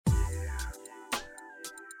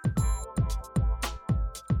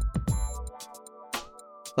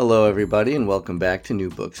Hello, everybody, and welcome back to New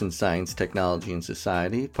Books in Science, Technology, and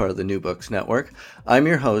Society, part of the New Books Network. I'm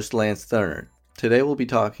your host, Lance Thurner. Today we'll be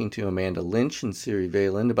talking to Amanda Lynch and Siri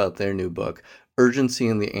Vailand about their new book, Urgency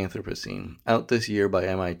in the Anthropocene, out this year by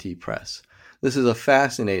MIT Press. This is a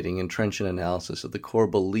fascinating and trenchant analysis of the core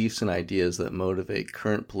beliefs and ideas that motivate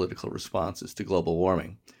current political responses to global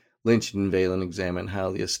warming. Lynch and Vailand examine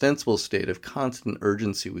how the ostensible state of constant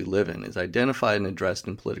urgency we live in is identified and addressed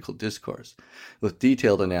in political discourse. With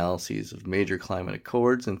detailed analyses of major climate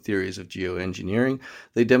accords and theories of geoengineering,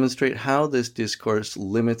 they demonstrate how this discourse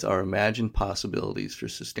limits our imagined possibilities for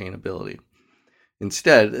sustainability.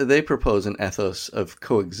 Instead, they propose an ethos of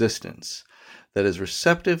coexistence that is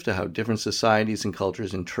receptive to how different societies and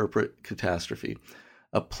cultures interpret catastrophe.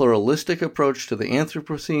 A pluralistic approach to the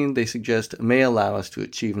Anthropocene, they suggest, may allow us to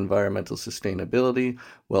achieve environmental sustainability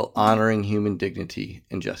while honoring human dignity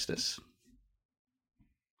and justice.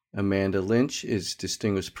 Amanda Lynch is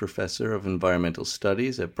Distinguished Professor of Environmental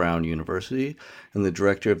Studies at Brown University and the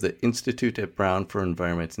Director of the Institute at Brown for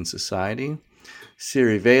Environment and Society.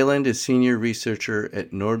 Siri Vailand is Senior Researcher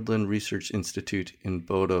at Nordland Research Institute in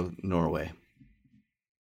Bodø, Norway.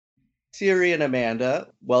 Siri and Amanda,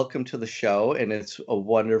 welcome to the show, and it's a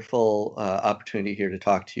wonderful opportunity here to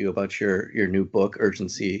talk to you about your new book,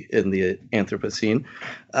 Urgency in the Anthropocene.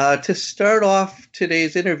 To start off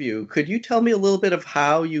today's interview, could you tell me a little bit of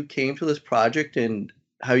how you came to this project and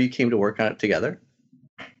how you came to work on it together?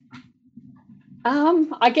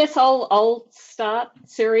 I guess I'll start,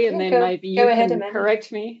 Siri, and then maybe you can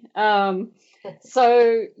correct me.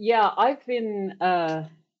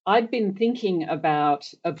 I'd been thinking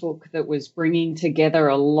about a book that was bringing together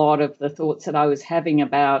a lot of the thoughts that I was having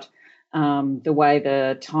about the way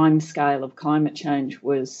the timescale of climate change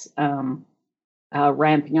was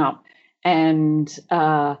ramping up, and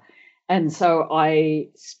so I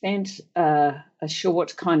spent a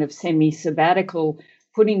short kind of semi-sabbatical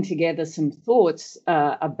putting together some thoughts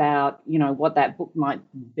about what that book might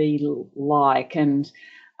be like, and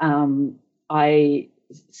I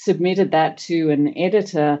submitted that to an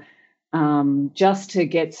editor just to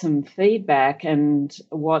get some feedback. And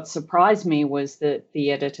what surprised me was that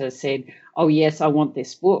the editor said, "Oh yes, I want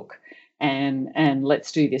this book, and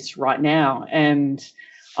let's do this right now." And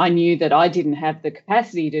I knew that I didn't have the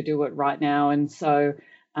capacity to do it right now, and so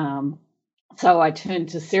I turned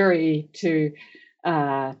to Siri to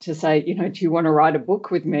say, do you want to write a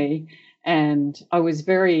book with me? And I was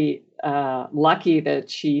very lucky that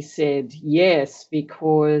she said yes,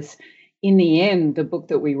 because in the end, the book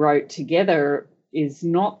that we wrote together is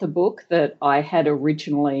not the book that I had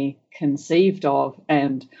originally conceived of.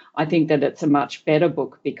 And I think that it's a much better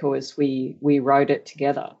book because we wrote it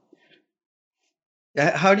together.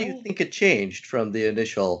 How do you think it changed from the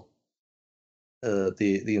initial, the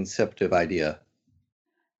inceptive idea?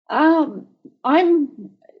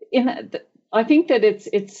 I think that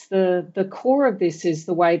it's the core of this is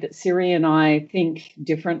the way that Siri and I think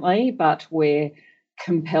differently, but we're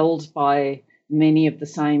compelled by many of the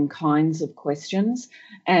same kinds of questions.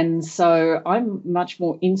 And so I'm much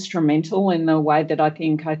more instrumental in the way that I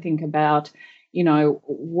think about,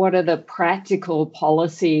 what are the practical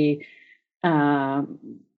policy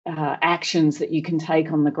actions that you can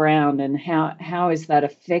take on the ground, and how is that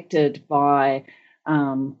affected by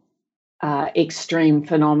extreme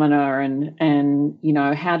phenomena, and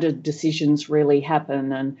how do decisions really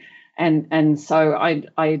happen, and so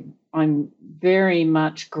I'm very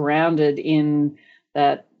much grounded in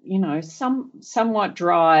that somewhat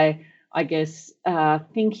dry, I guess,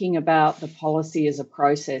 thinking about the policy as a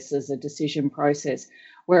process, as a decision process,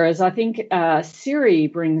 whereas I think Siri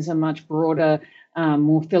brings a much broader,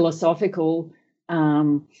 more philosophical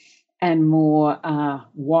and more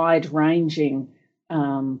wide-ranging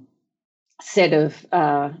set of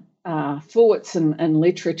thoughts and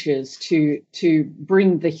literatures to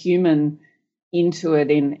bring the human into it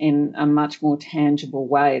in a much more tangible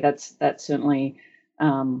way. That's certainly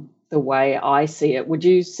the way I see it. Would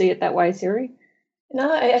you see it that way, Siri?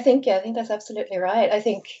 No, I think that's absolutely right. I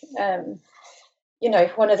think one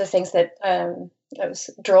of the things that I was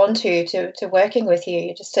drawn to working with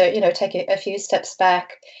you, just to take a few steps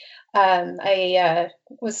back. I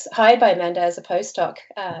was hired by Amanda as a postdoc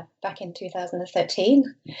back in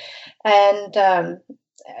 2013, and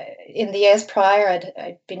in the years prior,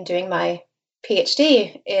 I'd been doing my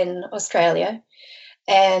PhD in Australia,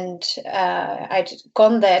 and I'd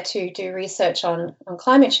gone there to do research on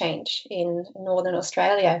climate change in Northern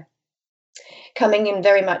Australia, coming in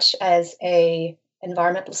very much as a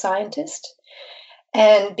environmental scientist,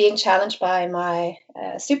 and being challenged by my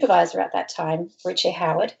supervisor at that time, Richie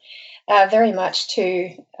Howard, very much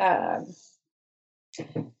to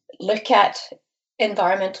look at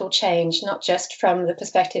environmental change, not just from the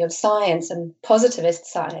perspective of science and positivist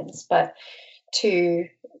science, but to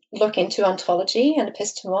look into ontology and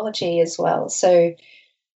epistemology as well. So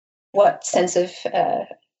what sense of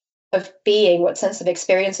being, what sense of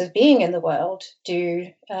experience of being in the world do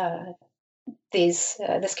this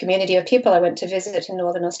community of people I went to visit in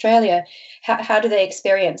Northern Australia, how do they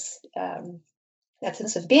experience that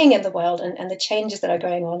sense of being in the world and the changes that are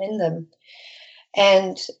going on in them?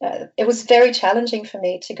 And it was very challenging for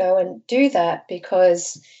me to go and do that,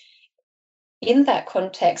 because in that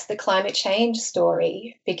context, the climate change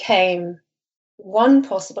story became one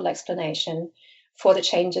possible explanation for the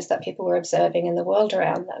changes that people were observing in the world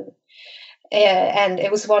around them. And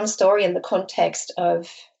it was one story in the context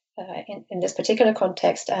of, in this particular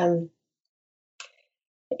context,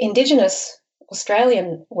 Indigenous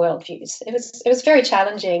Australian worldviews. It was very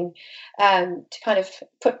challenging to kind of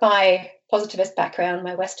put my positivist background,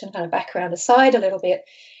 my Western kind of background aside a little bit,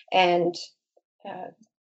 and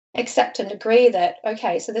accept and agree that,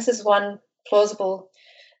 okay, so this is one plausible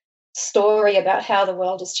story about how the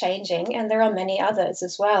world is changing, and there are many others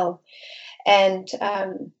as well. And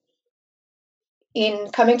in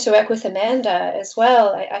coming to work with Amanda as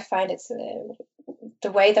well, I find it's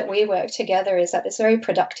the way that we work together is that there's very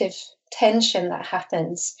productive tension that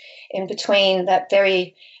happens in between that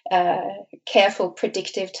very careful,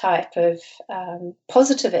 predictive type of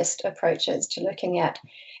positivist approaches to looking at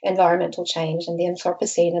environmental change and the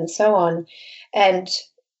Anthropocene and so on, and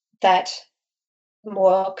that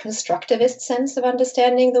more constructivist sense of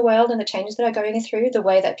understanding the world and the changes that are going through, the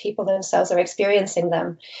way that people themselves are experiencing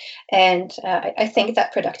them. And I think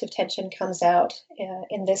that productive tension comes out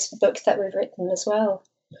in this book that we've written as well.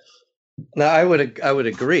 Now, I would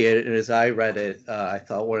agree. And as I read it, I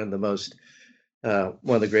thought one of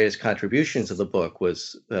the greatest contributions of the book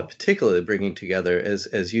was particularly bringing together,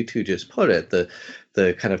 as you two just put it,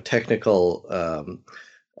 the kind of technical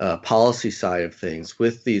policy side of things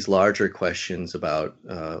with these larger questions about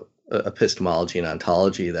epistemology and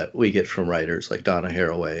ontology that we get from writers like Donna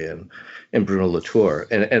Haraway and Bruno Latour.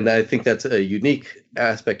 And I think that's a unique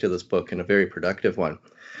aspect of this book and a very productive one.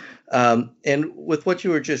 And with what you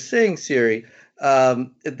were just saying, Siri,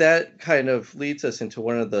 that kind of leads us into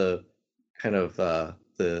one of the kind of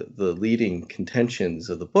the leading contentions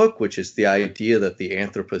of the book, which is the idea that the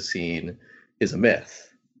Anthropocene is a myth.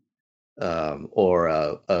 Or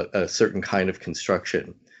a certain kind of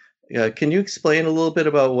construction. Can you explain a little bit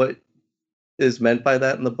about what is meant by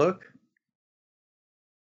that in the book?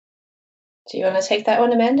 Do you want to take that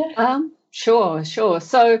one, Amanda? Sure.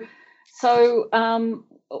 So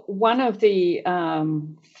one of the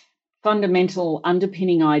fundamental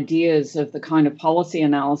underpinning ideas of the kind of policy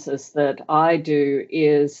analysis that I do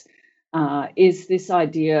is this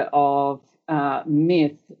idea of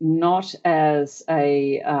myth, not as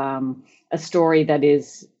a story that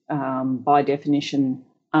is by definition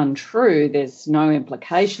untrue. There's no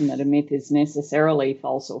implication that a myth is necessarily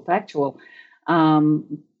false or factual,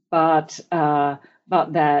 but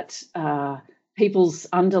that people's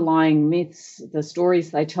underlying myths, the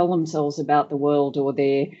stories they tell themselves about the world, or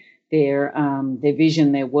their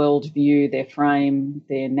vision, their worldview, their frame,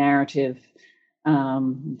 their narrative,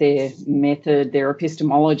 their method, their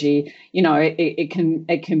epistemology, it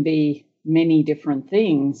can be many different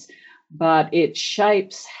things, but it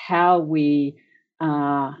shapes how we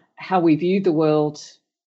view the world.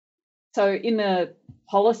 So in the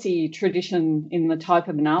policy tradition, in the type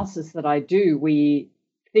of analysis that I do, we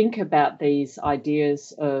think about these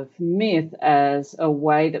ideas of myth as a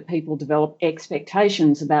way that people develop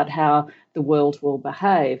expectations about how the world will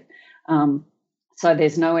behave. So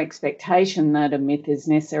there's no expectation that a myth is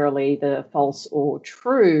necessarily the false or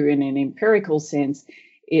true in an empirical sense.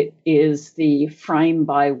 It is the frame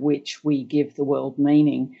by which we give the world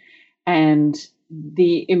meaning. And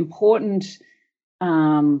the important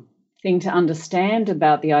thing to understand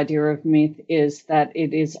about the idea of myth is that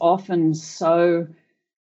it is often so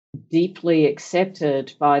deeply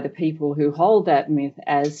accepted by the people who hold that myth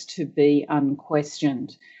as to be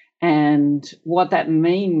unquestioned. And what that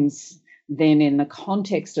means then in the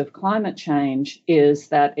context of climate change is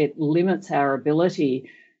that it limits our ability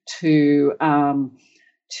to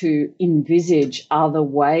envisage other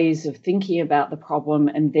ways of thinking about the problem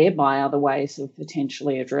and thereby other ways of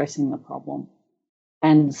potentially addressing the problem.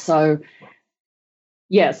 And so,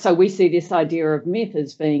 so we see this idea of myth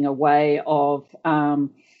as being a way of,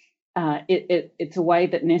 it's a way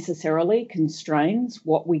that necessarily constrains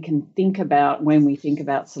what we can think about when we think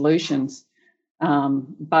about solutions.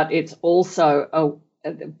 But it's also,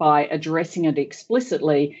 by addressing it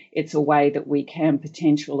explicitly, it's a way that we can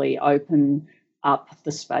potentially open up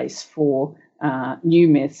the space for new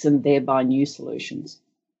myths and thereby new solutions.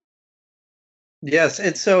 Yes,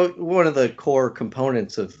 and so one of the core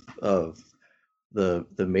components of the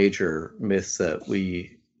major myths that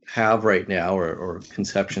we have right now, or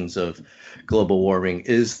conceptions of global warming,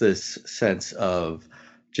 is this sense of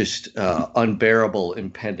just unbearable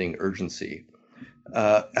impending urgency.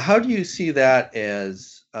 How do you see that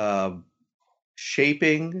as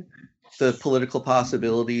shaping the political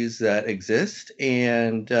possibilities that exist,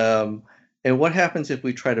 and what happens if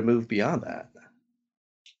we try to move beyond that?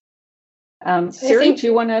 Siri, do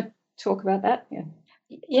you want to talk about that?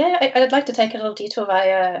 Yeah, I'd like to take a little detour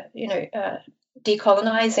via,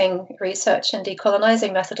 decolonizing research and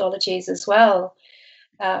decolonizing methodologies as well.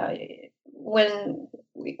 When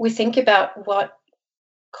we think about what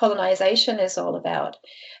colonization is all about,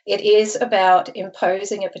 it is about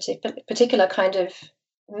imposing a particular kind of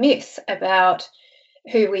myth about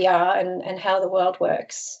who we are and how the world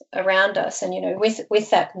works around us. And, with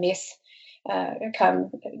that myth come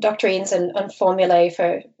doctrines and formulae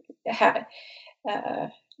for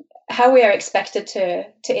how we are expected to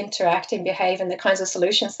interact and behave, and the kinds of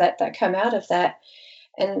solutions that come out of that.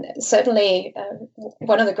 And certainly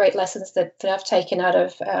one of the great lessons that I've taken out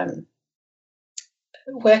of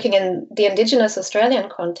working in the Indigenous Australian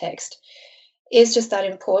context is just that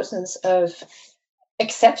importance of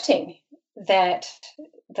accepting that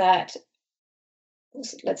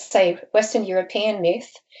let's say Western European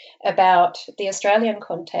myth about the Australian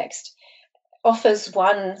context offers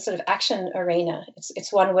one sort of action arena.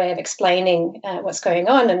 It's one way of explaining what's going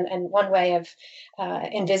on, and one way of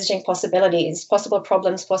envisaging possibilities, possible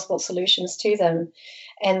problems, possible solutions to them.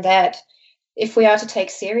 And that if we are to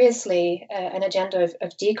take seriously an agenda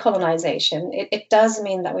of decolonization, it does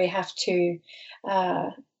mean that we have to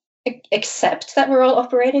accept that we're all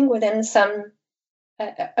operating within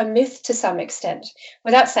a myth to some extent,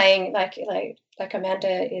 without saying, like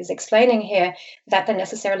Amanda is explaining here, that they're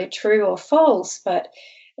necessarily true or false, but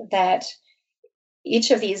that each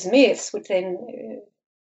of these myths within,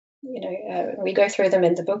 we go through them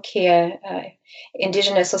in the book here,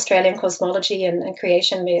 Indigenous Australian cosmology and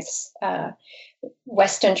creation myths,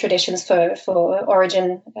 Western traditions for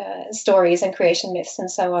origin stories and creation myths, and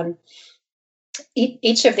so on.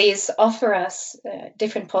 Each of these offer us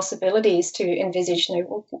different possibilities to envisage,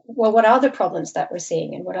 well, what are the problems that we're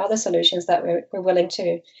seeing, and what are the solutions that we're willing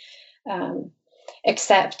to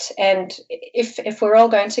accept. And if we're all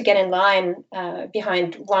going to get in line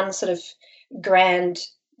behind one sort of grand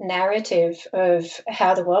narrative of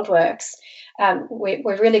how the world works,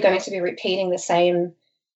 we're really going to be repeating the same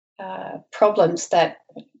problems that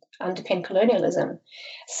underpin colonialism.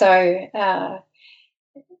 So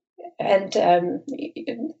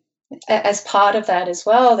as part of that as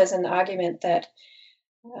well, there's an argument that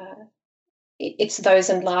it's those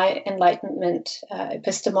Enlightenment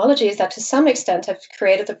epistemologies that to some extent have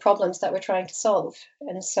created the problems that we're trying to solve.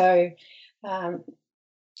 And so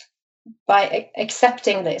by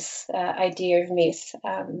accepting this idea of myth,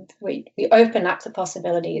 we open up the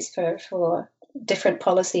possibilities for different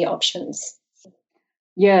policy options.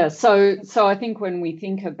 Yeah, so I think when we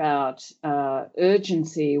think about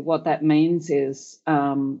urgency, what that means is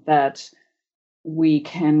that we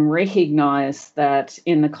can recognize that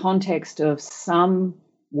in the context of some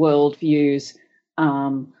worldviews,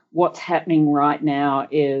 what's happening right now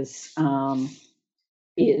is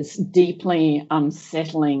deeply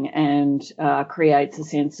unsettling and creates a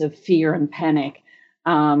sense of fear and panic.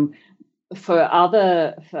 For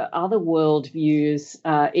other worldviews,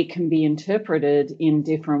 it can be interpreted in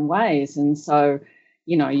different ways. And so,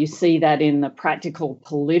 you see that in the practical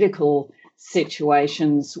political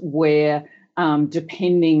situations where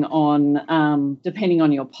depending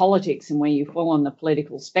on your politics and where you fall on the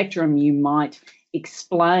political spectrum, you might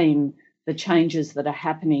explain the changes that are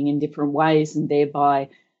happening in different ways, and thereby,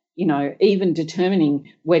 even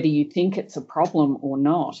determining whether you think it's a problem or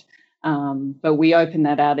not. But we open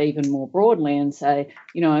that out even more broadly and say,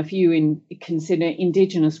 if you consider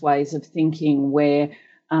Indigenous ways of thinking where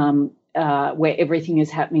everything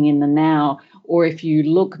is happening in the now, or if you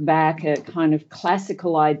look back at kind of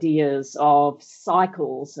classical ideas of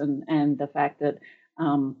cycles and the fact that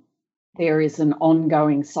there is an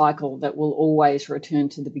ongoing cycle that will always return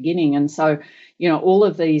to the beginning. And so, all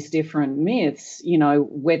of these different myths,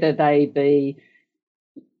 whether they be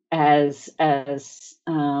as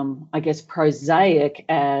I guess prosaic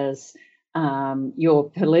as your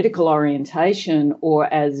political orientation, or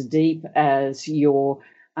as deep as your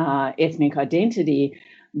ethnic identity,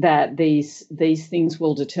 that these things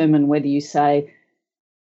will determine whether you say,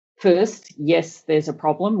 first, yes, there's a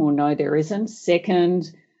problem, or no, there isn't.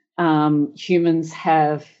 Second, humans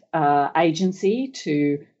have agency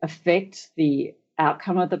to affect the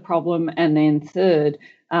outcome of the problem. And then third,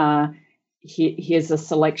 here's a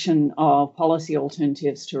selection of policy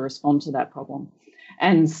alternatives to respond to that problem.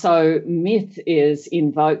 And so myth is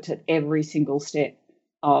invoked at every single step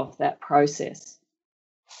of that process.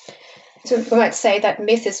 So we might say that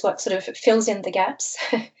myth is what sort of fills in the gaps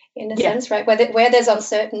in a sense, right? Where there's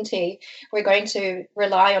uncertainty, we're going to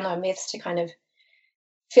rely on our myths to kind of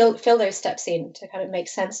fill those steps in, to kind of make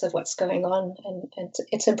sense of what's going on. And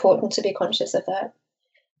it's important to be conscious of that,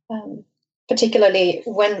 particularly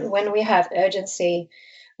when we have urgency,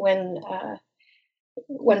 when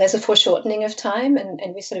there's a foreshortening of time, and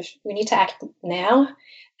we need to act now.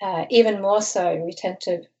 Even more so, we tend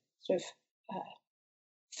to sort of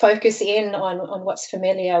focus in on what's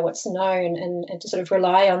familiar, what's known, and to sort of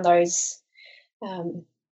rely on those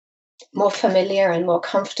more familiar and more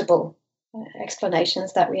comfortable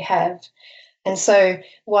explanations that we have. And so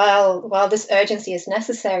while this urgency is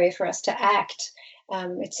necessary for us to act,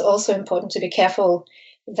 it's also important to be careful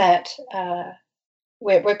that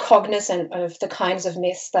we're cognizant of the kinds of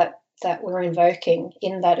myths that we're invoking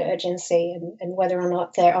in that urgency, and whether or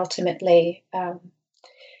not they're ultimately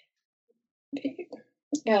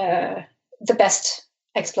the best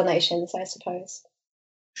explanations, I suppose.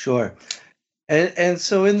 Sure. And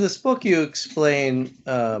so in this book, you explain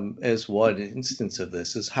as one instance of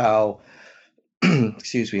this is how,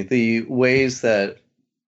 excuse me, the ways that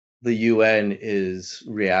the UN is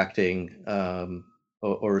reacting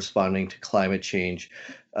or responding to climate change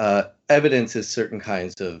evidences certain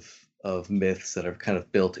kinds of myths that are kind of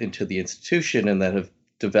built into the institution and that have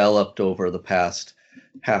developed over the past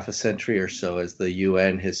half a century or so as the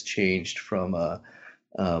UN has changed from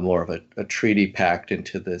more of a treaty pact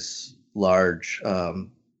into this large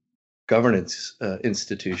governance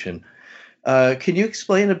institution. Can you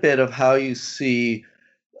explain a bit of how you see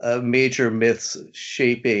major myths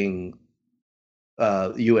shaping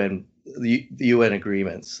the UN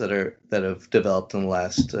agreements that have developed in the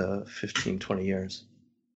last 15, 20 years?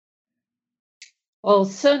 Well,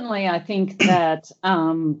 certainly, I think that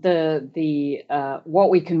what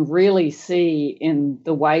we can really see in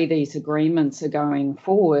the way these agreements are going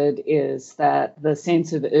forward is that the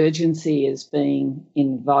sense of urgency is being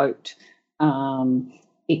invoked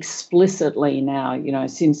explicitly now. You know,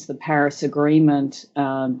 since the Paris Agreement,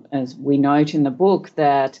 as we note in the book,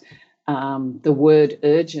 that the word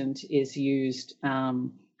urgent is used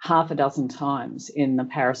half a dozen times in the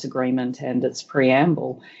Paris Agreement and its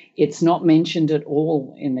preamble. It's not mentioned at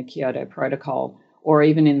all in the Kyoto Protocol or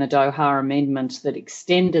even in the Doha Amendment that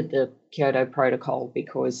extended the Kyoto Protocol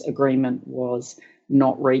because agreement was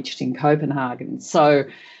not reached in Copenhagen. So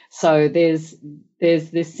there's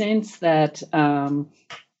this sense that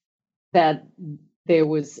that there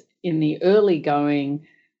was in the early going,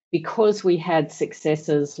 because we had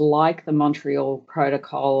successes like the Montreal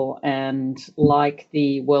Protocol and like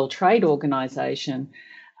the World Trade Organization,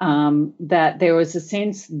 that there was a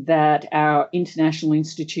sense that our international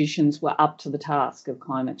institutions were up to the task of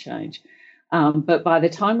climate change. But by the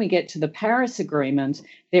time we get to the Paris Agreement,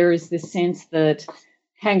 there is this sense that,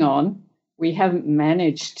 hang on, we haven't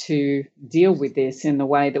managed to deal with this in the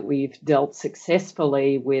way that we've dealt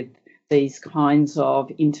successfully with these kinds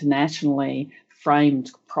of internationally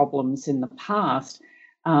framed problems in the past.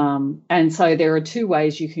 And so there are two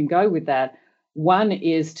ways you can go with that. One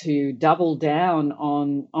is to double down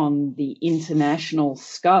on the international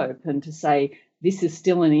scope and to say, this is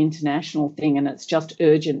still an international thing and it's just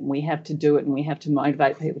urgent and we have to do it and we have to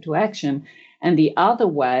motivate people to action. And the other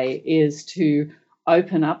way is to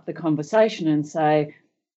open up the conversation and say,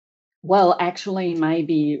 well, actually,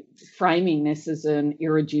 maybe framing this as an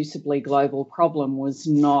irreducibly global problem was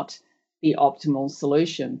not the optimal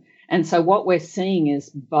solution. And so what we're seeing is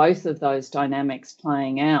both of those dynamics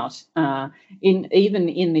playing out even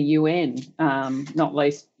in the UN, not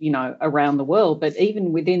least, around the world, but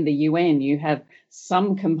even within the UN, you have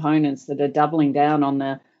some components that are doubling down on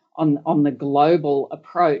the global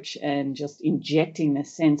approach and just injecting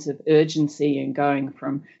this sense of urgency and going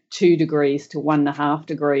from 2 degrees to 1.5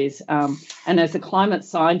 degrees. And as a climate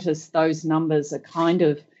scientist, those numbers are kind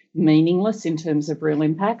of meaningless in terms of real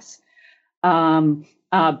impacts.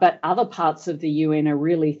 But other parts of the UN are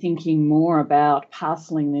really thinking more about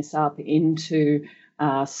parceling this up into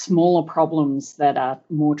smaller problems that are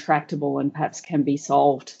more tractable and perhaps can be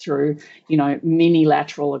solved through,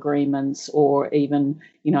 minilateral agreements or even,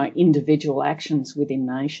 individual actions within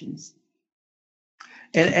nations.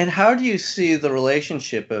 And how do you see the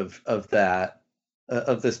relationship of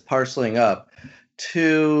this parceling up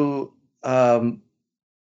to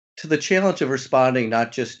the challenge of responding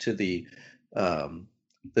not just to the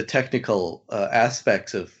technical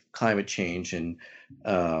aspects of climate change and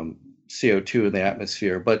CO2 in the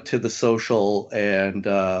atmosphere, but to the social and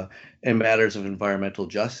matters of environmental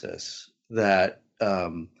justice that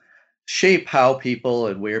shape how people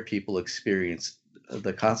and where people experience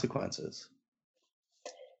the consequences.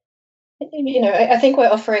 I think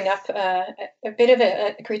we're offering up a bit of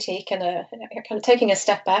a critique and a kind of taking a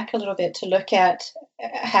step back a little bit to look at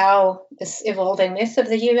how this evolving myth of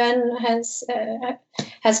the UN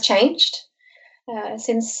has changed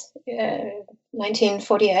since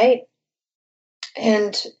 1948,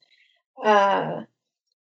 and I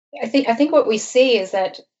think what we see is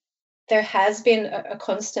that there has been a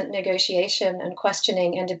constant negotiation and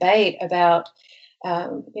questioning and debate about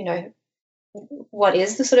what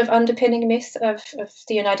is the sort of underpinning myth of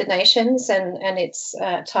the United Nations and its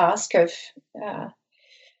task of,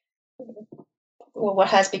 what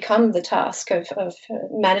has become the task of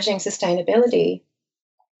managing sustainability.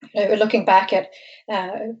 We're looking back at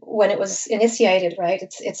when it was initiated, right?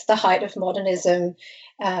 It's the height of modernism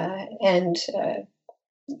and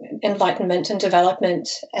enlightenment and development,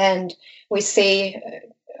 and we see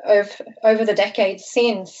over the decades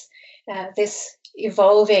since this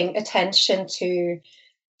evolving attention to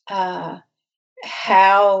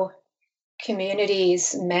how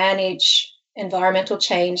communities manage environmental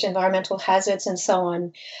change, environmental hazards, and so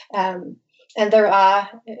on. And there are,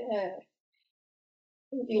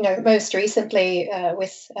 most recently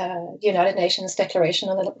with the United Nations Declaration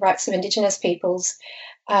on the Rights of Indigenous Peoples,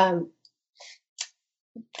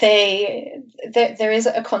 there is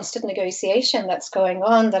a constant negotiation that's going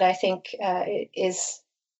on that I think is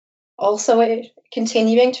also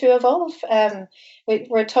continuing to evolve.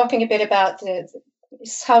 We're talking a bit about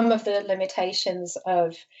some of the limitations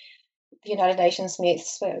of the United Nations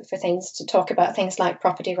myths for things to talk about things like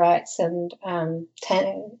property rights and land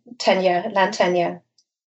tenure.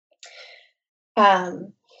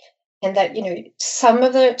 And that, some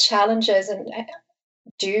of the challenges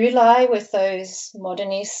do lie with those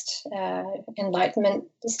modernist Enlightenment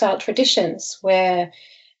style traditions where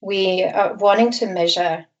we are wanting to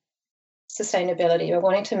measure sustainability or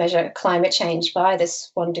wanting to measure climate change by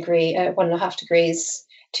this 1 degree, 1.5 degrees,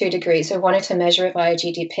 2 degrees, or wanting to measure it via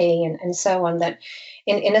GDP and so on, that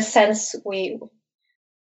in a sense we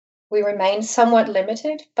remain somewhat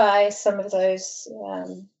limited by some of those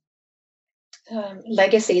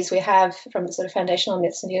legacies we have from the sort of foundational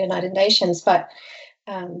myths of the United Nations, but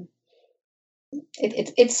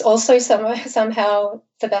it's also somehow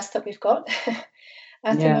the best that we've got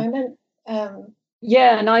at the moment.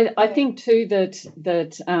 And I think too that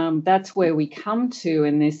that's where we come to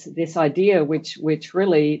in this idea, which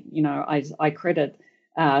really, I credit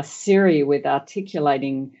Siri with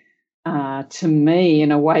articulating to me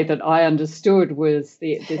in a way that I understood, was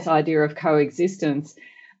this idea of coexistence,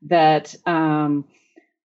 that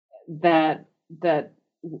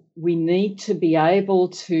we need to be able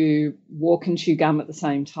to walk and chew gum at the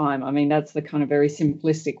same time. I mean, that's the kind of very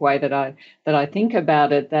simplistic way that I think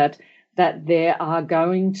about it, that there are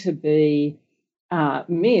going to be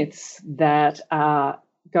myths that are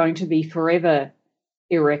going to be forever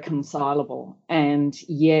irreconcilable, and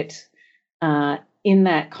yet in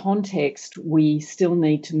that context we still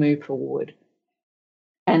need to move forward.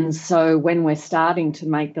 And so when we're starting to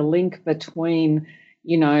make the link between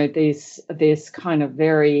this kind of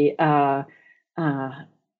very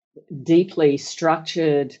deeply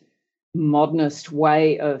structured modernist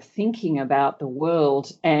way of thinking about the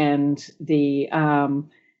world and the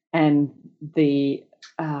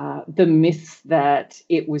myths that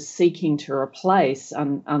it was seeking to replace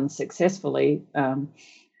unsuccessfully,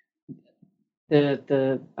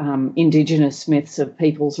 the indigenous myths of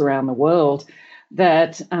peoples around the world,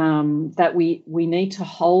 that we need to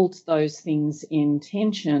hold those things in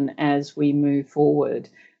tension as we move forward,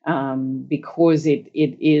 because it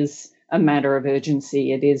is a matter of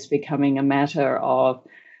urgency. It is becoming a matter of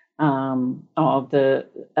the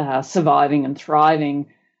surviving and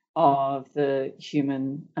thriving of the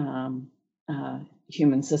human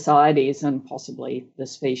societies and possibly the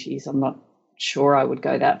species. I'm not sure I would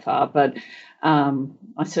go that far, but I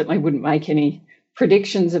certainly wouldn't make any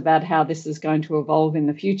predictions about how this is going to evolve in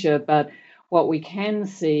the future. But what we can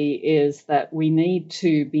see is that we need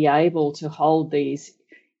to be able to hold these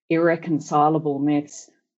irreconcilable myths.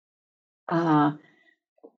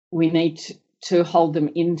 We need to hold them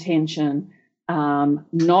in tension,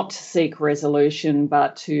 not to seek resolution,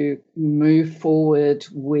 but to move forward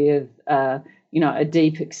with a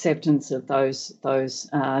deep acceptance of those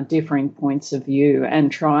differing points of view,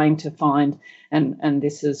 and trying to find, and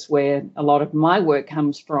this is where a lot of my work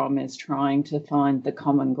comes from, is trying to find the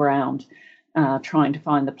common ground, trying to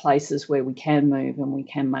find the places where we can move and we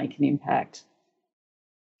can make an impact.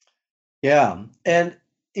 Yeah, and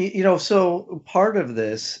so part of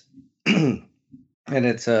this, and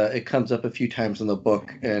it comes up a few times in the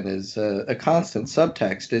book, and is a constant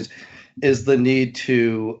subtext, is the need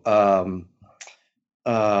to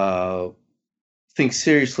think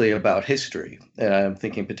seriously about history. And I'm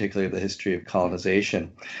thinking particularly of the history of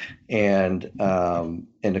colonization, and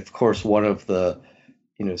of course one of the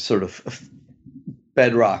sort of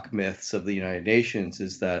bedrock myths of the United Nations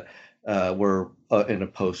is that we're in a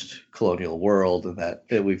post-colonial world, and that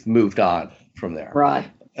we've moved on from there. Right.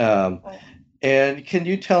 And can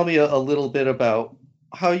you tell me a little bit about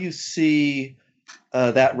how you see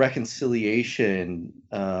that reconciliation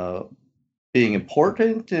being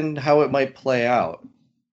important, and how it might play out?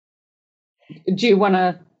 Do you want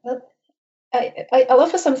to? I'll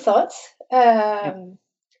offer some thoughts. Yeah.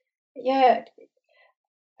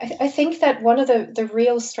 I think that one of the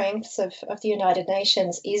real strengths of the United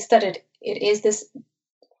Nations is that it is this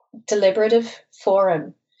deliberative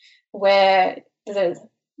forum where the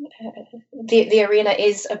arena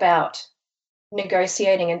is about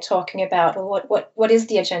negotiating and talking about, well, what is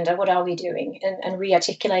the agenda, what are we doing, and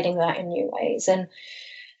re-articulating that in new ways. And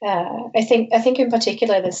I think in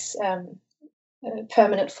particular this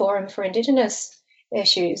permanent forum for Indigenous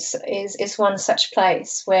issues is one such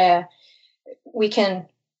place where we can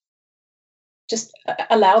just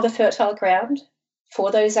allow the fertile ground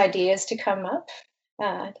for those ideas to come up.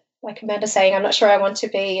 Like Amanda's saying, I'm not sure I want to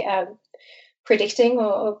be predicting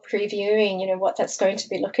or previewing, what that's going to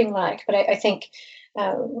be looking like. But I think,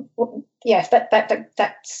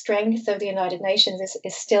 that strength of the United Nations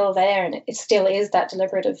is still there, and it still is that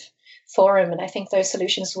deliberative forum. And I think those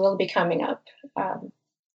solutions will be coming up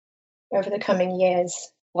over the coming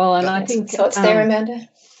years. Well, and I think thoughts there, Amanda.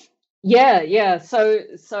 Yeah. So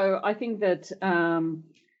I think that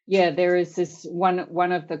there is this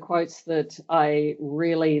one of the quotes that I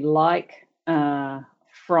really like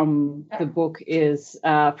from the book is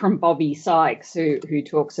from Bobby Sykes, who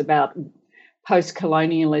talks about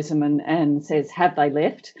post-colonialism and says, "Have they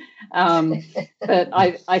left?" But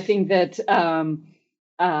I think that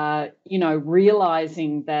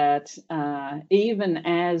realizing that even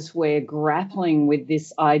as we're grappling with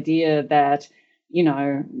this idea that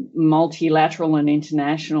multilateral and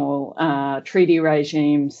international treaty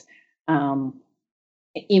regimes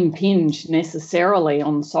impinge necessarily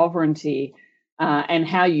on sovereignty, and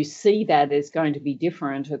how you see that is going to be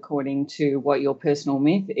different according to what your personal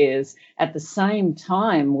myth is. At the same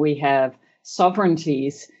time, we have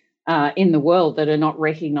sovereignties in the world that are not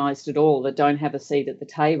recognised at all, that don't have a seat at the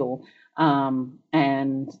table, and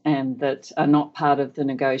that are not part of the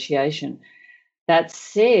negotiation. That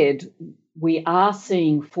said, we are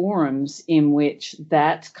seeing forums in which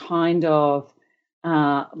that kind of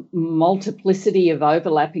multiplicity of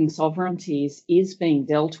overlapping sovereignties is being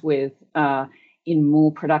dealt with in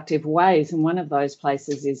more productive ways. And one of those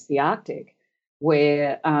places is the Arctic,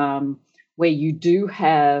 where you do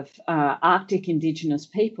have Arctic Indigenous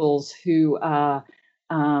peoples who are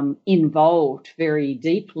involved very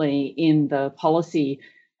deeply in the policy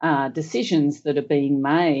decisions that are being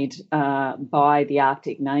made by the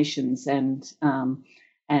Arctic nations, and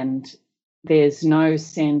there's no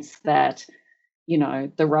sense that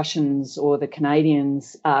the Russians or the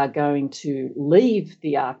Canadians are going to leave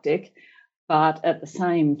the Arctic, but at the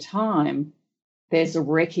same time, there's a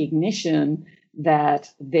recognition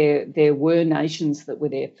that there were nations that were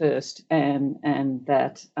there first, and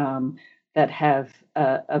that have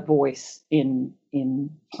a voice in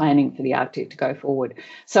planning for the Arctic to go forward.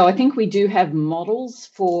 So I think we do have models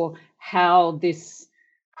for how this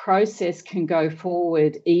process can go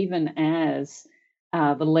forward, even as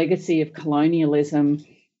the legacy of colonialism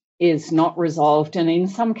is not resolved, and in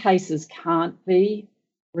some cases can't be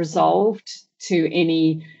resolved to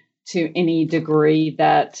any degree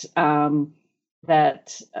that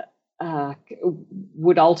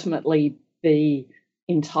would ultimately be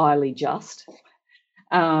entirely just.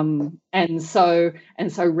 And so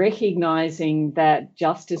recognizing that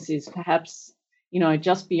justice is perhaps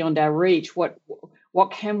just beyond our reach. What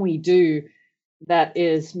can we do that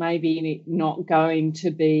is maybe not going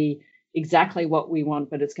to be exactly what we want,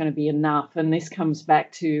 but it's going to be enough? And this comes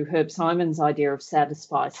back to Herb Simon's idea of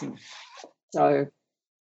satisficing. So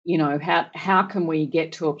how can we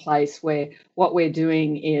get to a place where what we're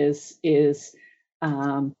doing is it's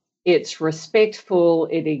respectful,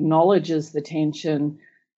 it acknowledges the tension,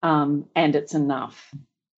 and it's enough,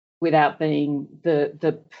 without being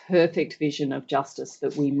the perfect vision of justice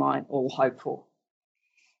that we might all hope for.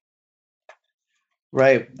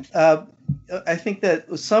 Right. I think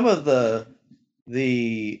that some of the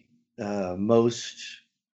most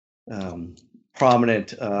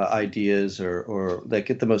prominent ideas or that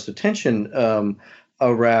get the most attention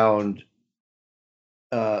around,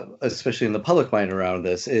 especially in the public mind around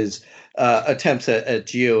this, is attempts at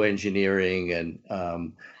geoengineering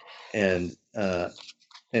and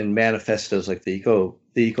manifestos like the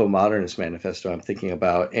eco-modernist manifesto I'm thinking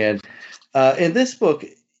about. And in this book,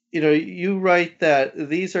 you write that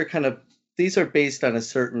these are based on a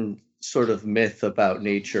certain sort of myth about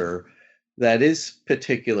nature that is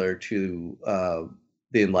particular to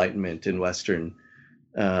the Enlightenment in Western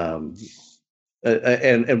and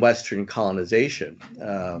Western colonization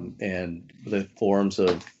and the forms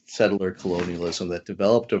of settler colonialism that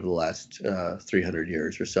developed over the last 300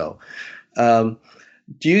 years or so. Do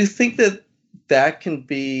you think that can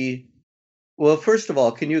be? Well, first of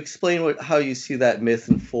all, can you explain how you see that myth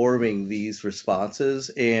informing these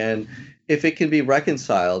responses, and if it can be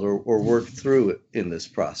reconciled or worked through in this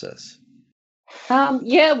process?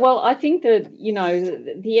 Yeah, well, I think that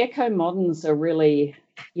the eco-moderns are really,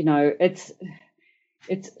 it's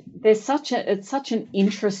such an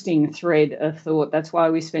interesting thread of thought. That's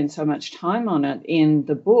why we spend so much time on it in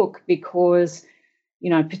the book, because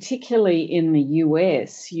particularly in the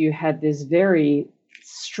US, you had this very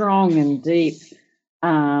strong and deep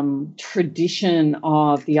tradition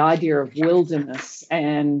of the idea of wilderness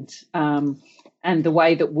and the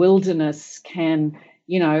way that wilderness can,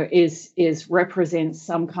 is represents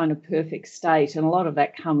some kind of perfect state, and a lot of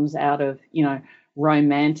that comes out of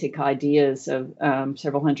romantic ideas of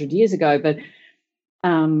several hundred years ago. But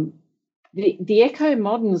the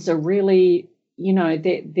eco-moderns are really,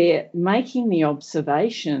 they're making the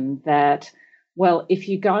observation that, well, if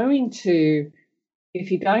you're going to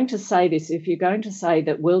say this, if you're going to say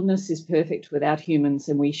that wilderness is perfect without humans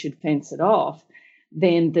and we should fence it off,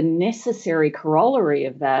 then the necessary corollary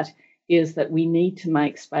of that is that we need to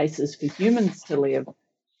make spaces for humans to live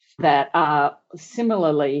that are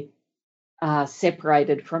similarly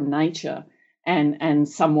separated from nature and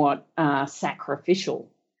somewhat sacrificial.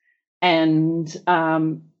 And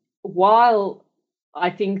while I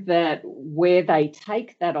think that where they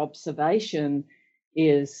take that observation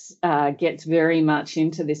is gets very much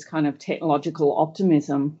into this kind of technological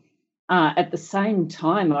optimism, at the same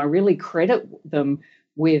time, I really credit them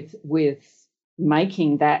with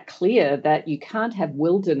making that clear that you can't have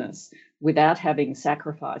wilderness without having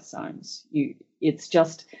sacrifice zones. You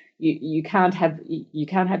can't have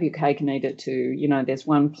your cake and eat it too. There's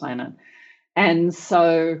one planet. And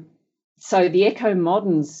so the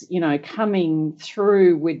eco-moderns, coming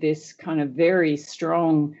through with this kind of very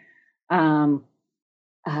strong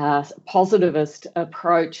positivist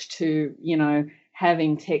approach to,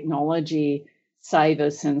 having technology save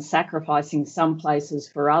us and sacrificing some places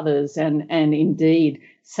for others, and indeed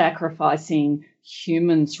sacrificing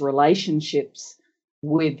humans' relationships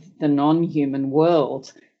with the non-human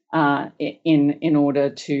world in order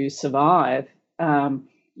to survive.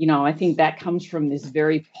 I think that comes from this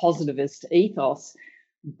very positivist ethos,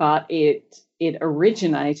 but it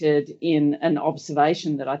originated in an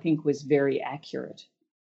observation that I think was very accurate.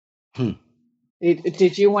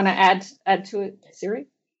 Did you want to add to it, Siri?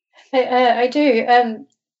 I do.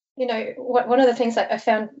 One of the things that I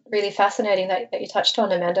found really fascinating that you touched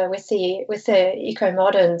on, Amanda, with the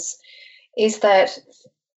eco-moderns, is that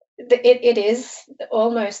it is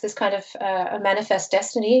almost this kind of a manifest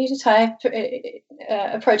destiny type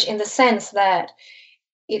approach, in the sense that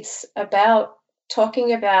it's about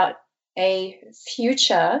talking about a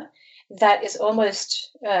future that is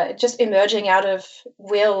almost just emerging out of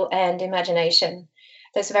will and imagination.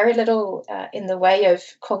 There's very little in the way of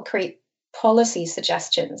concrete policy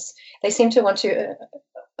suggestions. They seem to want to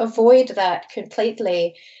avoid that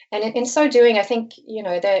completely, and in so doing, I think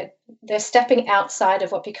they're stepping outside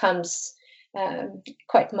of what becomes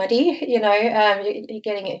quite muddy. You're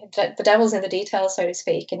getting the devil's in the details, so to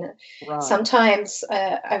speak. And right. Sometimes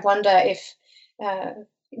I wonder if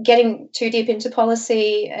getting too deep into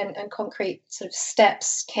policy and concrete sort of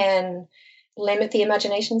steps can limit the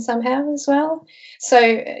imagination somehow as well. So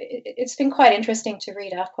it's been quite interesting to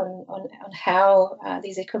read up on how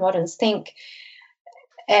these eco-moderns think,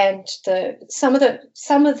 and some of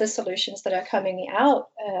the solutions that are coming out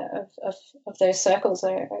of those circles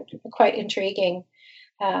are quite intriguing.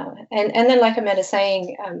 And then, like Amanda's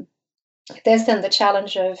saying, there's then the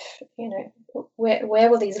challenge of where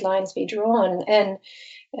will these lines be drawn, and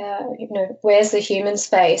where's the human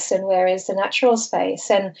space and where is the natural space?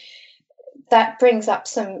 And that brings up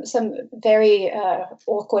some very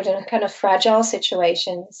awkward and kind of fragile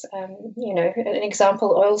situations. An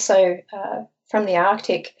example also from the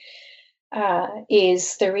Arctic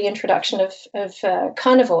is the reintroduction of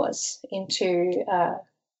carnivores into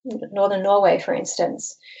northern Norway, for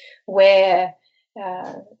instance, where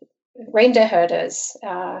reindeer herders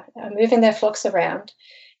are moving their flocks around,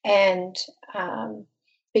 and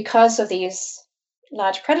because of these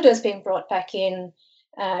large predators being brought back in,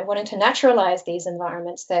 wanting to naturalize these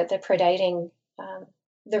environments, they're predating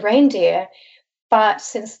the reindeer. But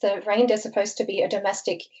since the reindeer is supposed to be a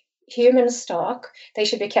domestic human stock, they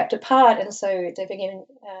should be kept apart, and so they've been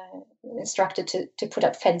instructed to put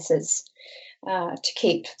up fences to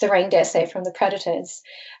keep the reindeer safe from the predators,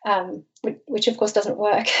 which of course doesn't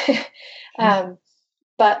work.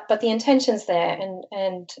 But the intention's there,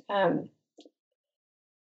 and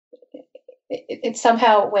it's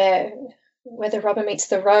somehow where the rubber meets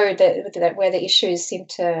the road that where the issues seem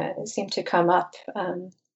to come up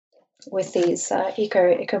with these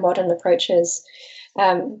eco-modern approaches.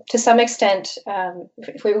 To some extent,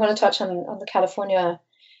 if we want to touch on the California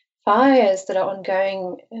fires that are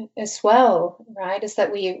ongoing as well, right, is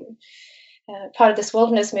that we part of this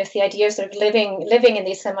wilderness myth, the idea of sort of living in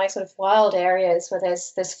these semi sort of wild areas where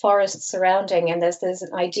there's forests surrounding, and there's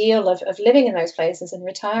an ideal of living in those places and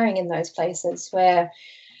retiring in those places where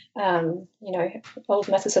old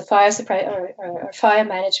methods of fire or fire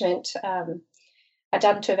management are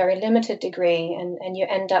done to a very limited degree, and you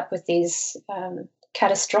end up with these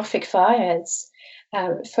catastrophic fires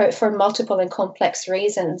for multiple and complex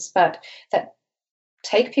reasons, but that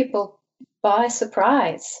take people by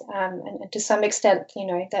surprise, and to some extent,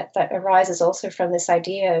 that arises also from this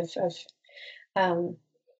idea of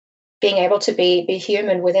being able to be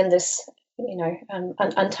human within this,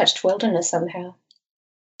 untouched wilderness somehow.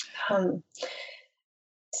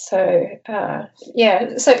 So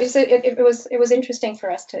it was interesting for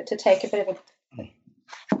us to take a bit of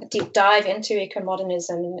a deep dive into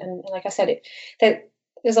eco-modernism, and like I said,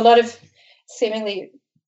 there's a lot of seemingly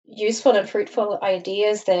useful and fruitful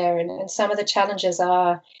ideas there, and some of the challenges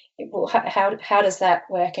are, how does that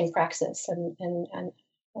work in praxis, and a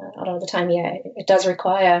lot of the time, it does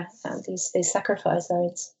require these sacrifice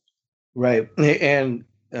zones, right, and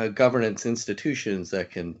governance institutions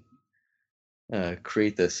that can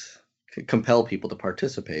create this, compel people to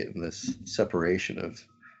participate in this separation of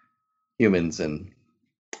humans and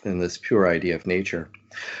this pure idea of nature.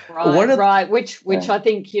 Right. Which I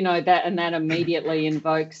think, that immediately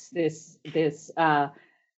invokes this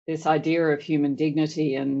idea of human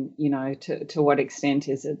dignity, and to what extent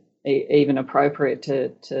is it even appropriate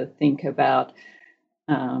to think about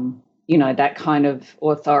that kind of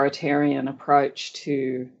authoritarian approach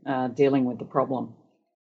to dealing with the problem.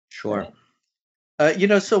 Sure.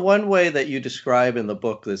 So one way that you describe in the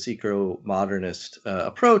book this eco-modernist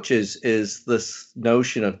approach is this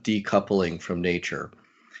notion of decoupling from nature,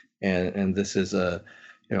 and this is a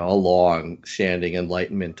long-standing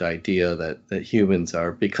Enlightenment idea that humans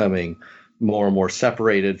are becoming more and more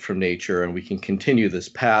separated from nature, and we can continue this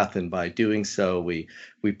path, and by doing so, we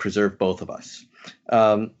preserve both of us.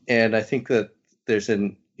 And I think that there's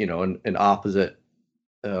an opposite,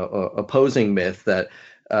 opposing myth that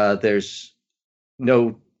there's that's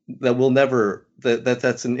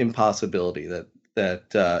an impossibility,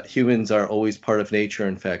 that humans are always part of nature.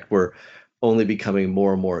 In fact, we're only becoming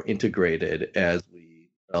more and more integrated as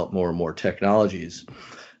we develop more and more technologies.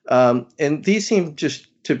 And these seem just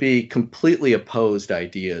to be completely opposed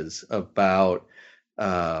ideas about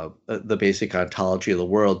the basic ontology of the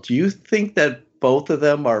world. Do you think that both of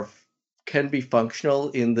them can be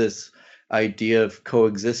functional in this idea of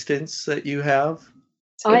coexistence that you have?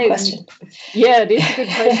 Good question. Yeah, it is a good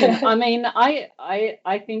question. I mean,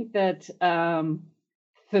 I think that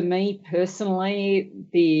for me personally,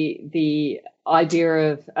 the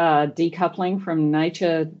idea of decoupling from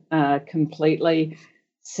nature completely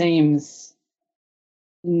seems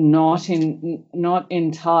not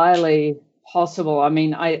entirely possible. I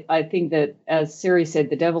mean, I think that, as Siri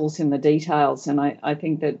said, the devil's in the details, and I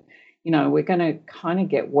think that we're going to kind of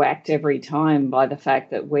get whacked every time by the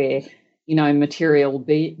fact that we're material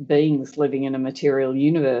beings living in a material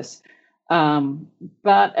universe.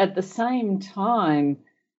 But at the same time,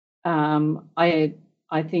 I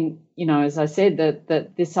think, as I said,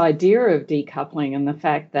 that this idea of decoupling and the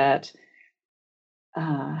fact that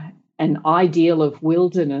an ideal of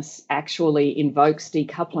wilderness actually invokes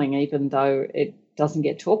decoupling, even though it doesn't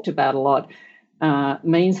get talked about a lot,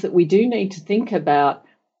 means that we do need to think about,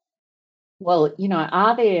 well,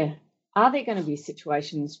 are there are there going to be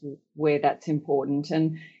situations where that's important?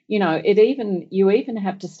 And, you even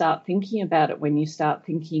have to start thinking about it when you start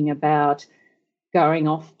thinking about going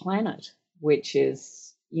off planet, which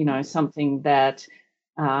is, something that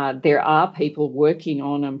there are people working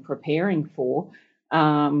on and preparing for.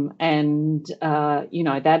 That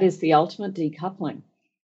is the ultimate decoupling.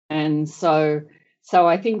 And so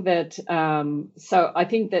I think that,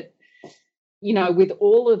 with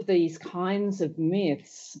all of these kinds of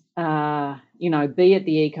myths, be it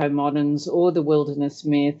the eco-moderns or the wilderness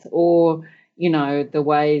myth or, the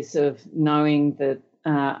ways of knowing that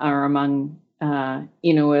are among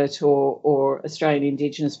Inuit or Australian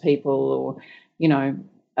Indigenous people or,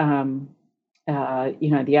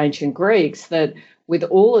 the ancient Greeks, that with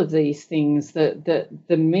all of these things, the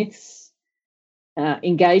myths,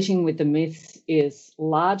 engaging with the myths is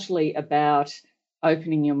largely about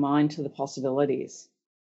opening your mind to the possibilities.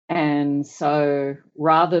 And so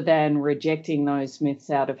rather than rejecting those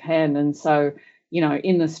myths out of hand, and so,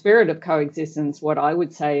 in the spirit of coexistence, what I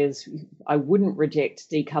would say is I wouldn't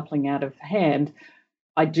reject decoupling out of hand.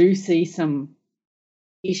 I do see some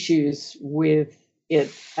issues with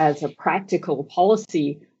it as a practical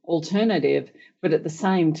policy alternative, but at the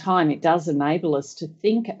same time, it does enable us to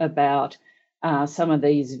think about some of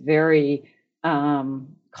these very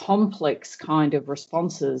complex kind of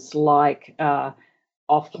responses, like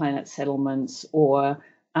off-planet settlements or,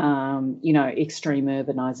 extreme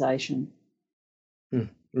urbanisation.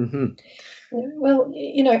 Mm-hmm. Well,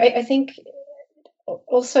 I think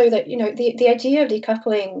also that, the idea of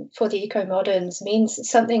decoupling for the eco-moderns means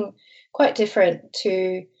something quite different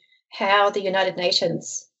to how the United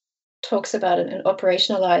Nations talks about it and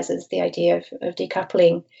operationalizes the idea of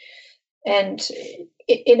decoupling. And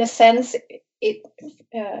in a sense,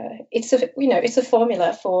 it's a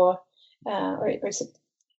formula for,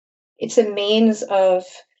 it's a means of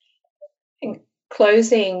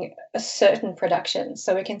closing a certain production.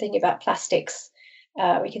 So we can think about plastics,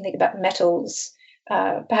 we can think about metals,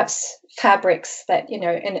 perhaps fabrics that,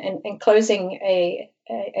 and closing a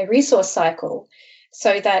resource cycle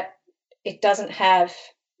so that it doesn't have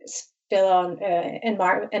spill on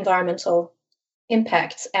environmental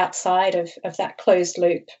impacts outside of that closed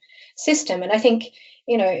loop system. And I think,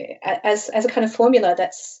 as a kind of formula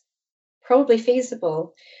that's probably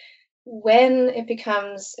feasible. When it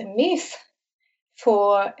becomes a myth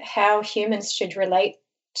for how humans should relate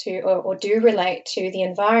to or do relate to the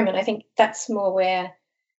environment, I think that's more where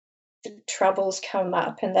the troubles come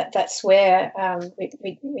up, and that's where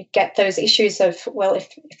we get those issues of, well, if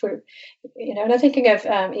we're, and I'm thinking of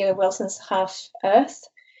E.O. Wilson's Half Earth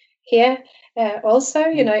here. Also,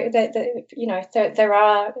 there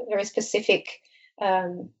are very specific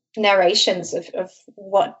narrations of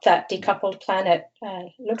what that decoupled planet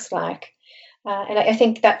looks like, and I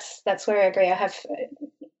think that's where I agree. I have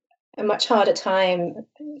a much harder time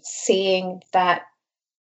seeing that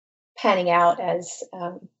panning out as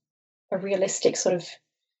a realistic sort of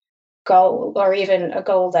goal, or even a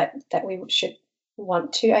goal that we should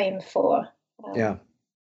want to aim for. Yeah.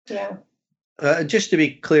 Just to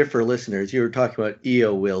be clear for listeners, you were talking about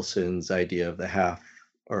E.O. Wilson's idea of the half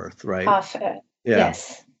Earth, right? Half Earth. Yeah.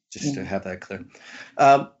 Yes. Just to have that clear.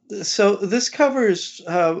 So this covers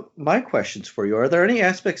my questions for you. Are there any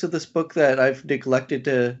aspects of this book that I've neglected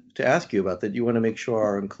to ask you about that you want to make sure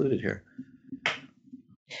are included here?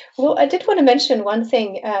 Well, I did want to mention one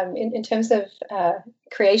thing in terms of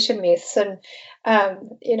creation myths, and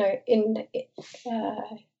in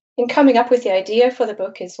coming up with the idea for the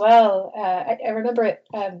book as well. I remember it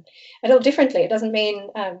a little differently. It doesn't mean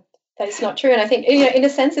that it's not true, and I think in a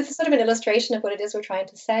sense it's sort of an illustration of what it is we're trying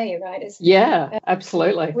to say, right?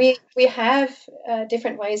 Absolutely. We have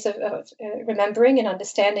different ways of remembering and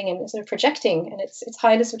understanding and sort of projecting, and it's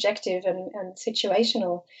highly subjective and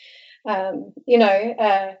situational.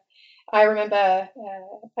 I remember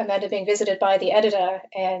Amanda being visited by the editor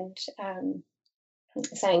and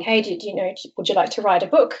saying, "Hey, would you like to write a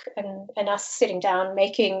book?" And us sitting down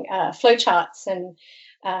making flowcharts and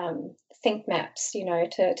think maps,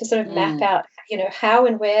 to sort of map out, how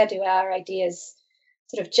and where do our ideas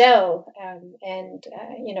sort of gel, and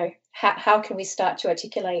how can we start to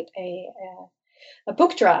articulate a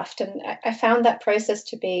book draft? And I found that process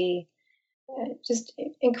to be just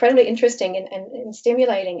incredibly interesting and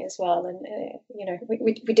stimulating as well. And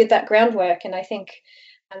we did that groundwork, and I think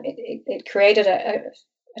it created a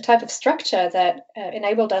type of structure that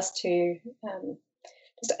enabled us to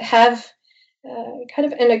just have kind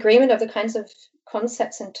of an agreement of the kinds of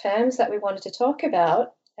concepts and terms that we wanted to talk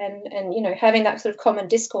about, and having that sort of common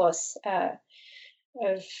discourse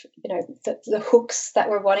the hooks that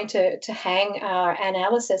we're wanting to hang our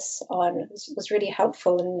analysis on was really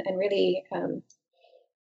helpful and really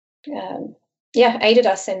aided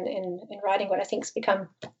us in writing what I think has become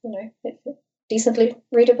a decently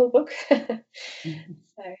readable book. Mhm.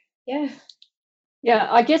 So yeah. Yeah,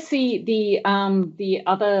 I guess the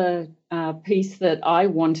other piece that I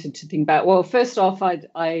wanted to think about. Well, first off,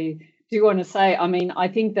 I do want to say, I mean, I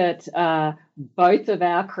think that both of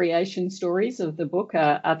our creation stories of the book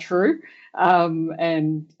are true,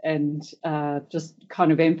 and just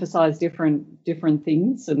kind of emphasize different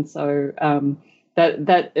things, and so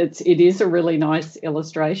that it is a really nice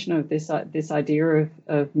illustration of this idea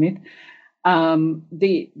of myth.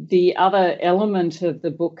 The other element of the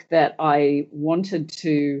book that I wanted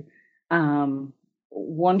to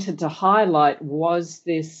highlight was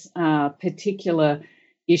this particular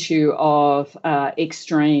issue of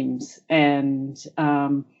extremes, and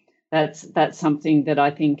that's something that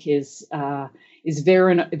I think is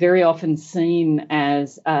very often seen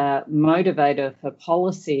as a motivator for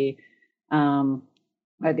policy.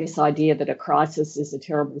 This idea that a crisis is a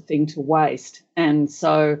terrible thing to waste, and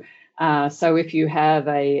so if you have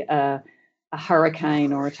a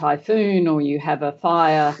hurricane or a typhoon, or you have a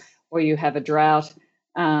fire, or you have a drought,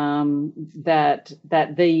 that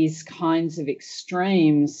these kinds of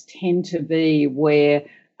extremes tend to be where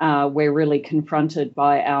we're really confronted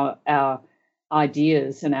by our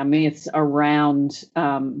ideas and our myths around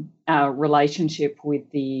our relationship with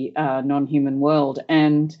the non-human world.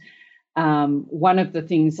 And one of the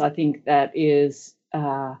things I think that is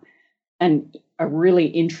a really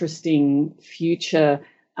interesting future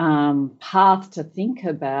path to think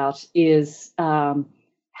about is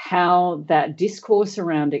how that discourse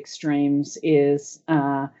around extremes is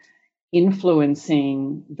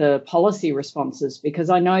influencing the policy responses. Because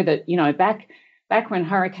I know that, back when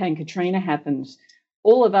Hurricane Katrina happened,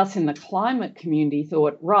 all of us in the climate community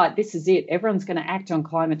thought, right, this is it. Everyone's going to act on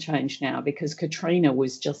climate change now, because Katrina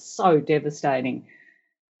was just so devastating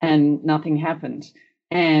and nothing happened.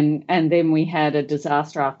 And then we had a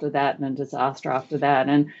disaster after that and a disaster after that.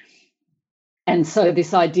 And so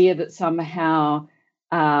this idea that somehow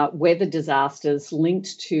weather disasters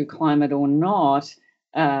linked to climate or not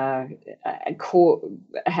are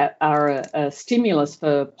a stimulus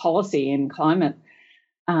for policy in climate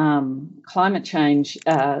change,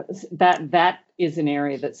 that is an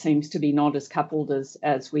area that seems to be not as coupled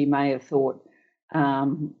as we may have thought,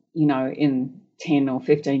 in 10 or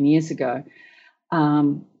 15 years ago.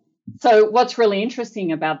 So what's really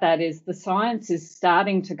interesting about that is the science is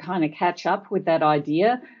starting to kind of catch up with that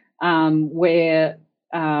idea, where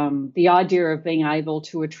the idea of being able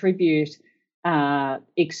to attribute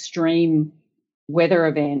extreme weather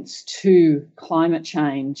events to climate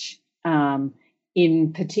change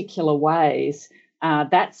in particular ways,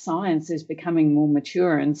 that science is becoming more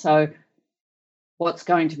mature. And so what's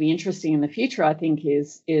going to be interesting in the future, I think,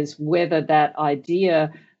 is whether that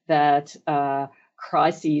idea that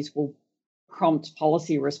crises will prompt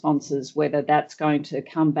policy responses, whether that's going to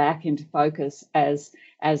come back into focus as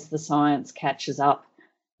the science catches up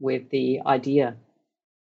with the idea.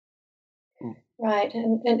 Right,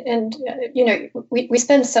 and we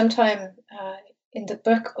spend some time in the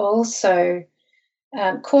book also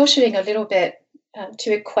cautioning a little bit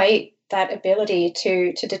to equate that ability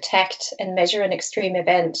to detect and measure an extreme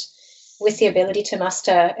event with the ability to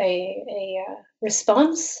muster a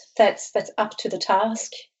response that's up to the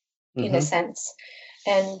task, in a sense,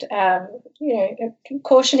 and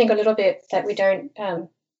cautioning a little bit that we don't.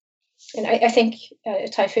 And I think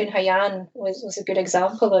Typhoon Haiyan was a good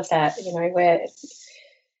example of that. Where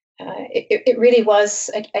it really was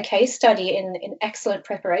a case study in excellent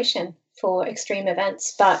preparation for extreme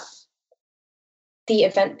events, but the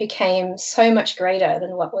event became so much greater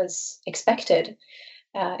than what was expected.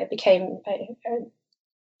 It became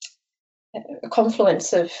a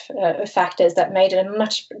confluence of factors that made it a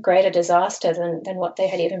much greater disaster than what they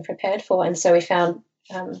had even prepared for. And so we found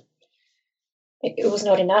it was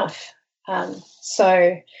not enough.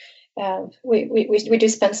 So we do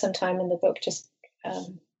spend some time in the book just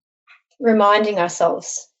reminding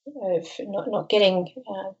ourselves of not getting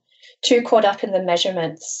too caught up in the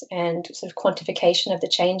measurements and sort of quantification of the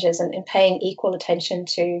changes, and paying equal attention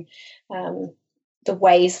to the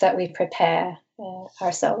ways that we prepare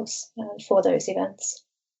ourselves for those events.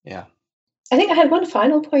 Yeah. I think I had one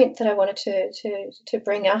final point that I wanted to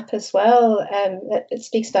bring up as well. It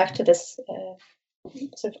speaks back to this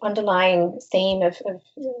sort of underlying theme of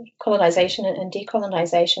colonization and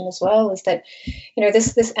decolonization as well, is that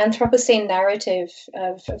this Anthropocene narrative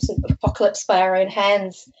of sort of apocalypse by our own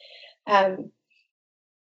hands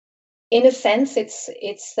in a sense, it's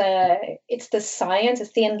the science,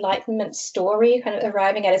 it's the Enlightenment story, kind of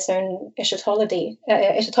arriving at its own eschatology.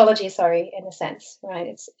 Sorry, in a sense,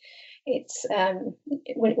 right? It's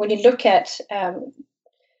when you look at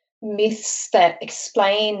myths that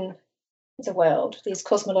explain the world, these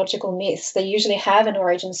cosmological myths, they usually have an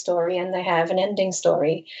origin story and they have an ending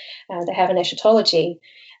story. They have an eschatology.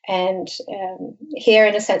 And here,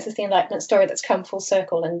 in a sense, is the Enlightenment story that's come full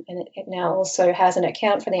circle, and it now also has an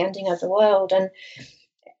account for the ending of the world. And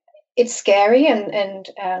it's scary, and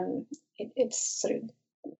it's sort of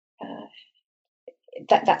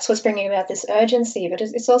that's what's bringing about this urgency. But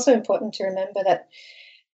it's also important to remember that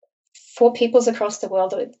for peoples across the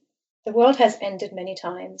world has ended many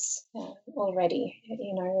times already.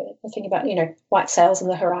 Think about white sails on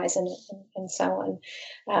the horizon and so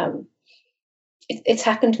on. It's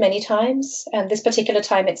happened many times, and this particular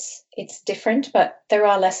time it's different, but there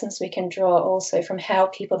are lessons we can draw also from how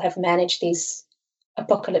people have managed these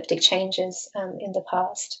apocalyptic changes in the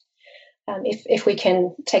past. If we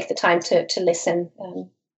can take the time to listen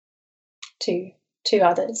to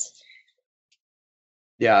others.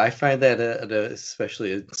 Yeah, I find that an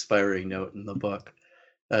especially inspiring note in the book,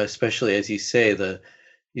 especially as you say the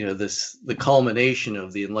culmination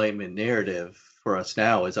of the Enlightenment narrative for us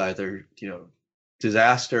now is either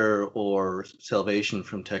disaster or salvation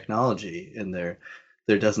from technology, and there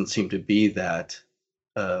doesn't seem to be that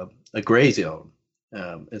a gray zone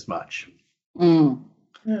as much.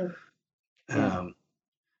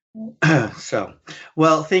 So,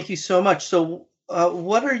 well, thank you so much. So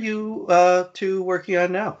what are you two working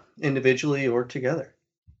on now, individually or together?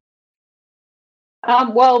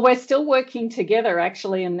 Well, we're still working together,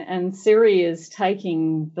 actually, and Siri is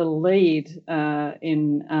taking the lead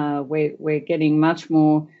we're getting much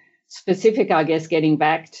more specific, I guess, getting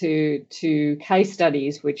back to case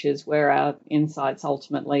studies, which is where our insights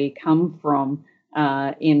ultimately come from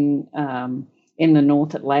in the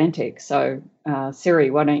North Atlantic. So,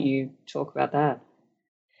 Siri, why don't you talk about that?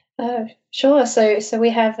 Sure. So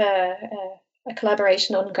we have a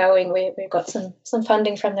collaboration ongoing. We've got some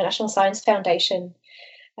funding from the National Science Foundation,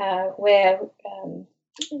 where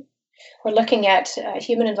we're looking at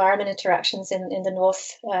human environment interactions in the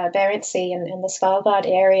North Barents Sea and the Svalbard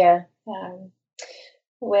area, and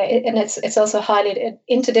it's also a highly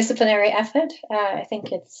interdisciplinary effort. I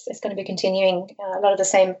think it's going to be continuing a lot of the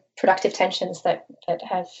same productive tensions that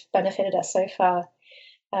have benefited us so far.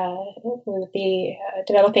 We'll be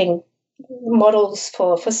developing models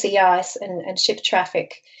for sea ice and ship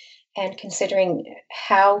traffic, and considering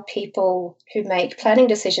how people who make planning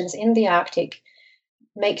decisions in the Arctic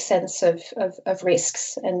make sense of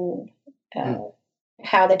risks and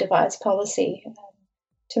how they devise policy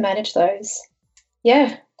to manage those.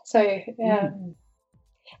 Yeah, so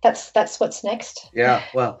that's what's next. Yeah,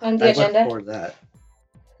 well, on the agenda. Look forward to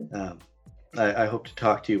that. I hope to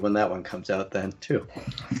talk to you when that one comes out then too.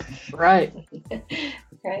 Right.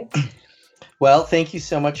 Right. Well, thank you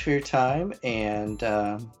so much for your time, and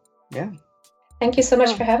yeah. Thank you so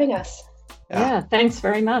much for having us. Yeah, thanks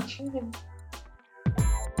very much.